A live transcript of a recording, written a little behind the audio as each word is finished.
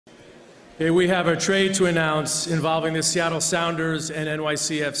Okay, we have a trade to announce involving the Seattle Sounders and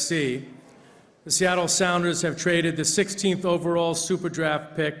NYCFC. The Seattle Sounders have traded the 16th overall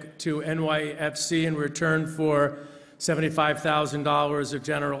SuperDraft pick to NYCFC in return for $75,000 of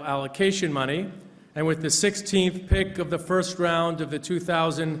general allocation money. And with the 16th pick of the first round of the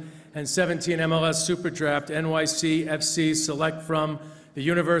 2017 MLS SuperDraft, NYCFC select from the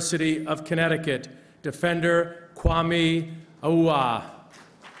University of Connecticut defender Kwame Awuah.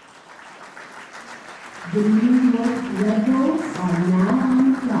 The New York Red Bulls are now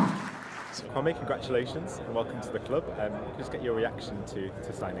on the clock. So Kwame, congratulations and welcome to the club. Just get your reaction to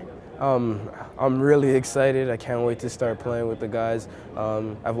signing. I'm really excited. I can't wait to start playing with the guys.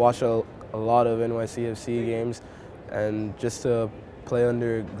 I've watched a lot of NYCFC games, and just to play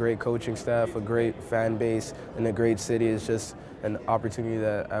under a great coaching staff, a great fan base, and a great city is just an opportunity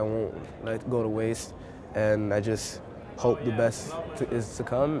that I won't let go to waste. And I just hope the best is to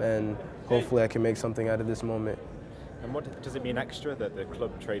come, and hopefully I can make something out of this moment. And what does it mean extra that the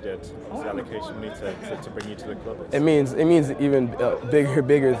club traded the allocation money to bring you to the club? It means even a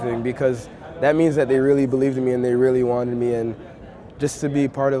bigger thing, because that means that they really believed in me and they really wanted me, and just to be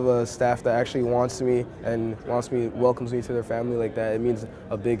part of a staff that actually wants me and welcomes me to their family like that, it means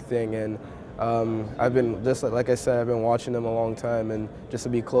a big thing. And I've been, just like I said, I've been watching them a long time, and just to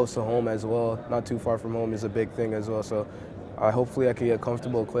be close to home as well, not too far from home, is a big thing as well. So hopefully I can get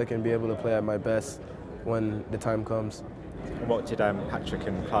comfortable quick and be able to play at my best when the time comes. And what did Patrick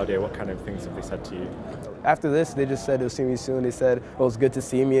and Claudio, what kind of things have they said to you? After this, they just said they'll see me soon. They said it was good to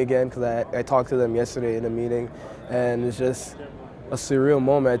see me again, because I talked to them yesterday in a meeting, and it's just a surreal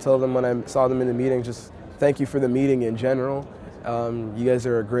moment. I told them when I saw them in the meeting, just thank you for the meeting in general. You guys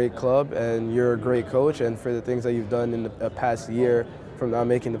are a great club, and you're a great coach, and for the things that you've done in the past year, from not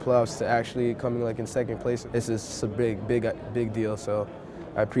making the playoffs to actually coming like in second place, it's just a big deal. So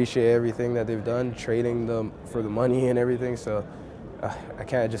I appreciate everything that they've done, trading them for the money and everything. So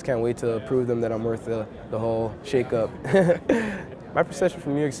I just can't wait to prove them that I'm worth the whole shake-up. My perception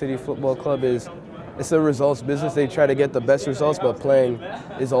from New York City Football Club is it's a results business. They try to get the best results, but playing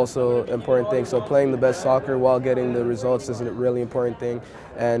is also an important thing. So playing the best soccer while getting the results is a really important thing.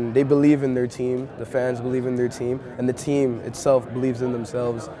 And they believe in their team, the fans believe in their team, and the team itself believes in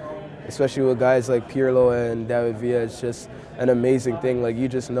themselves, especially with guys like Pirlo and David Villa. It's just an amazing thing. Like, you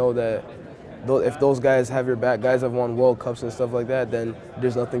just know that if those guys have your back, guys have won World Cups and stuff like that, then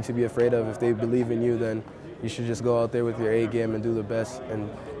there's nothing to be afraid of. If they believe in you, then you should just go out there with your A game and do the best and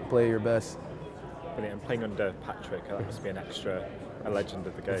play your best. Brilliant. And playing under Patrick, that must be a legend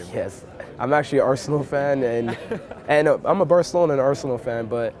of the game. Yes, I'm actually an Arsenal fan, and I'm a Barcelona and Arsenal fan,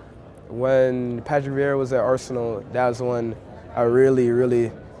 but when Patrick Vieira was at Arsenal, that was when I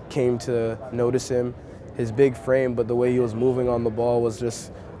really came to notice him. His big frame, but the way he was moving on the ball was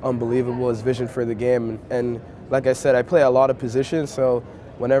just unbelievable, his vision for the game. And like I said, I play a lot of positions, so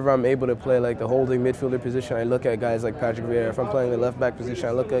whenever I'm able to play like the holding midfielder position, I look at guys like Patrick Vieira. If I'm playing the left back position,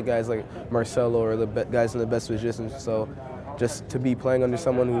 I look at guys like Marcelo or the guys in the best positions. So just to be playing under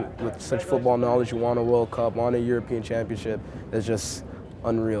someone with such football knowledge, who won a World Cup, won a European Championship, is just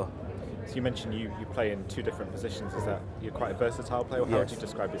unreal. So you mentioned you play in two different positions. Is that you're quite a versatile player? Or how would you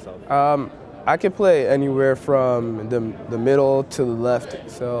describe yourself? I can play anywhere from the middle to the left.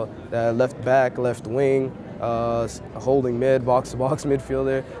 So left back, left wing, holding mid, box-to-box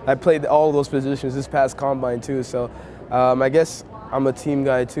midfielder. I played all of those positions this past combine too. So I guess I'm a team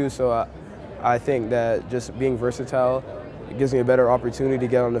guy too. So I think that just being versatile, it gives me a better opportunity to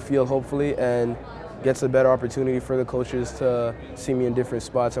get on the field, hopefully, and gets a better opportunity for the coaches to see me in different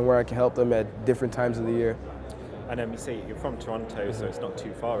spots and where I can help them at different times of the year. And you say you're from Toronto, so it's not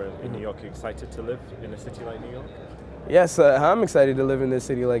too far in New York. Are you excited to live in a city like New York? Yes, I'm excited to live in this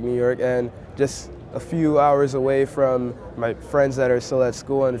city like New York, and just a few hours away from my friends that are still at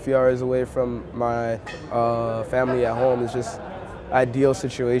school and a few hours away from my family at home is just ideal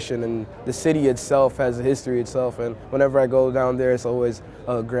situation. And the city itself has a history itself, and whenever I go down there, it's always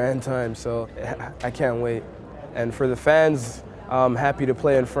a grand time, so I can't wait. And for the fans, I'm happy to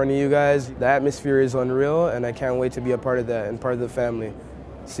play in front of you guys. The atmosphere is unreal, and I can't wait to be a part of that and part of the family.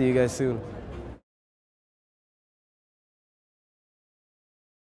 See you guys soon.